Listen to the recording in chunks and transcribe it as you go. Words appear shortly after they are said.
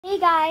Hey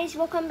guys,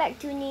 welcome back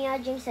to Nia,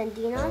 Jinx, and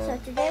Dina. So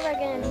today we're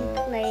going to be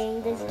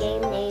playing this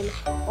game named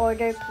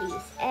Order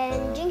Please.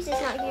 And Jinx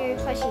is not here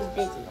because she's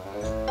busy.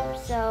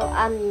 So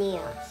I'm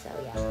Nia, so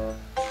yeah.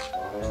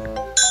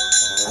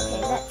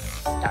 Okay, let's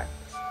start.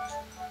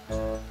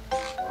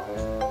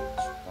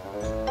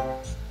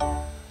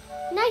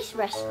 Nice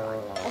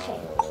restaurant. Okay.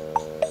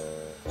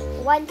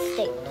 One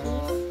steak,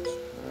 please.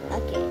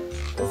 Okay.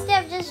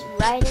 Instead of just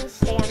writing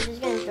steak, I'm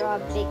just going to draw a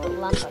big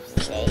lump of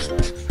steak.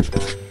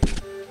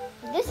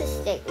 This is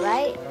steak,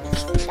 right?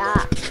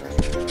 Stop.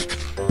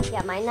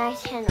 Yeah, my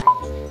nice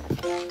handwriting.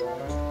 Okay.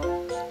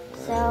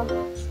 So,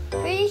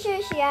 pretty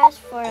sure she asked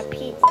for a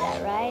pizza,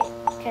 right?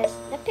 Because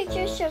the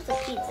picture shows a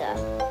pizza.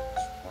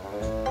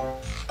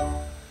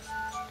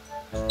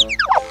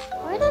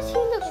 Why does he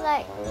look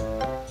like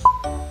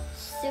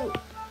soup?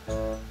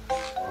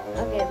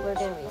 Okay, we're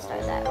gonna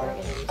restart that.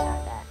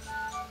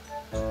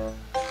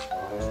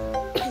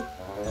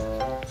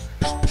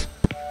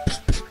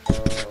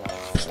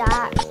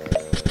 Stop.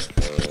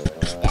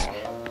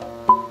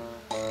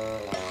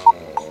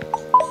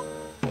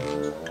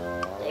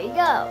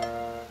 Go.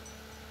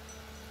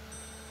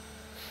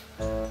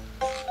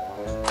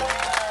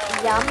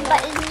 Yum, but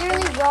it's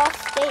literally raw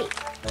steak.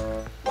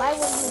 Why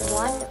would you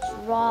want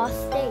raw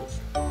steak?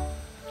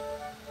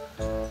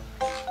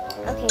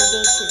 Okay,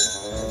 day 2.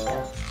 Let's go.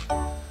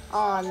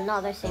 Oh,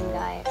 not the same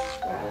guy.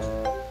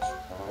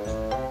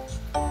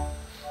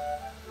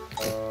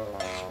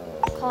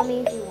 Call me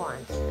if you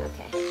want.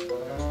 Okay.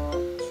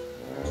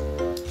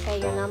 Okay,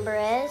 your number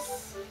is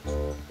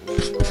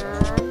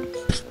 917.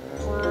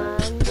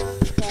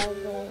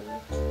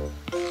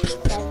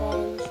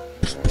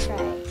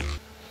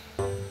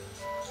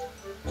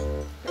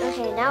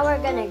 Okay, now we're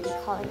gonna be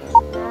calling it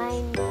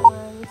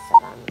 917.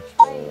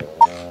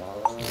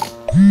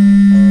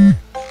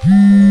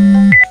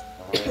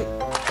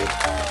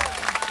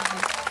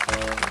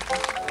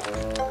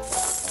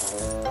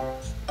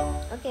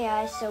 Okay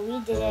guys, so we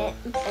did it.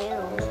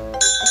 Bam.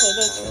 Okay,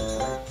 day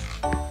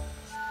 3.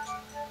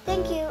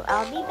 Thank you,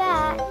 I'll be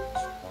back.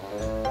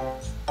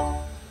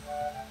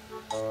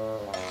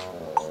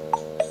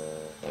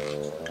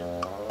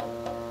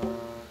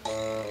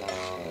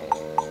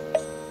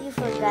 You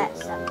forgot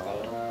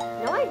something.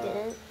 No, I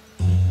didn't.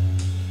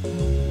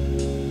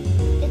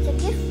 It's a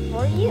gift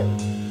for you.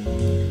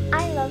 I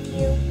love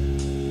you,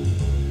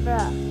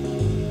 bruh.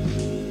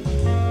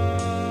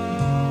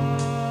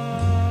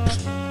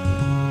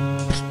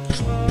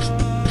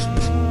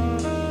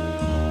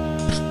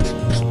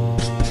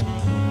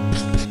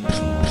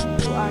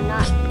 You are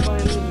not for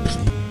me.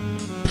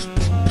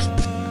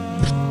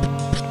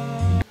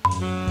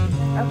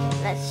 Okay,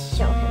 let's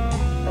show him that.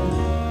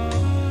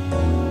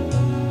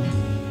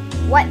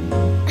 What?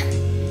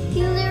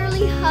 He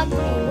literally hugged me.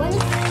 What?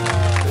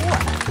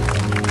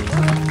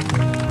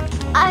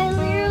 I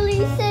literally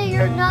say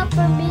you're not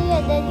for me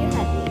and then you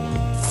hug me.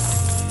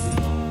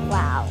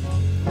 Wow.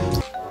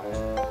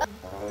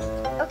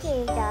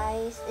 Okay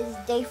guys, it's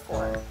day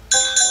 4.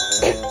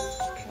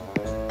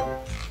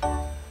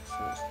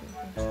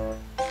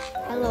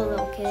 Hello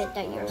little kid,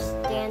 that you're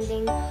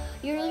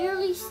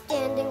literally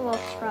standing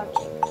while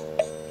crouching.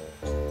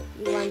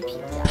 You want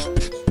pizza.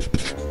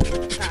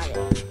 Got it.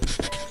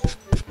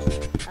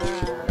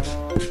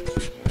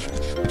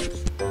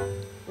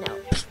 No.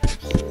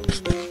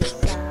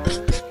 Pizza.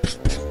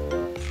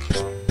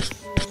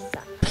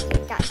 Okay,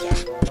 gotcha.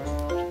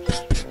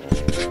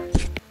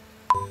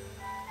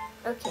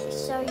 Okay,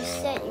 so you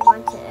said you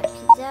wanted a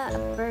pizza, a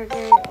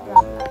burger,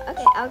 blah blah.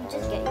 Okay, I'll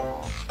just get you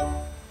all.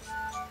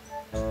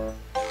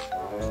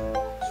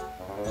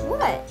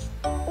 What?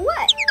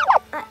 What?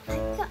 I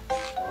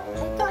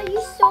got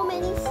you so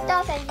many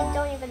stuff and you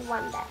don't even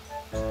want that.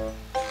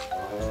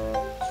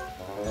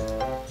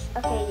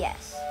 Okay,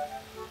 yes.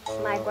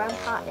 My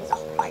grandpa is a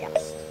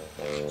priest.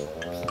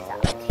 Pizza.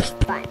 Okay,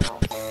 fine. I'll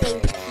say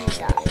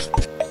pizza.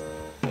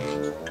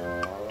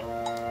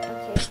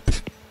 Okay.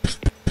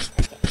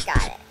 Okay,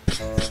 got it.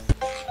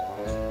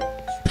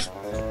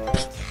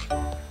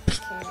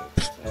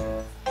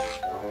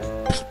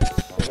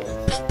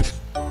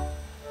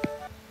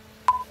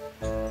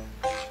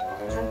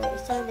 Okay,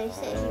 so they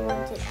said he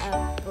wanted a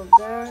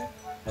burger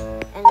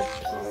and a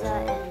pizza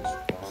and a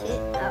kit.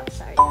 Oh,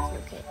 sorry, there's no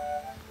kit.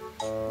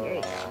 Here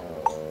you go.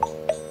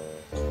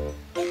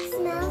 It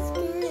smells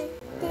good.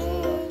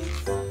 Thanks.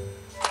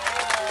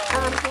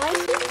 Why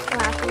is he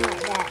clapping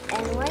like that?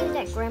 And why is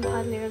that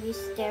grandpa literally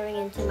staring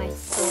into my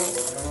soul?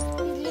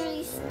 He's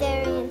literally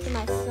staring into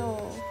my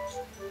soul.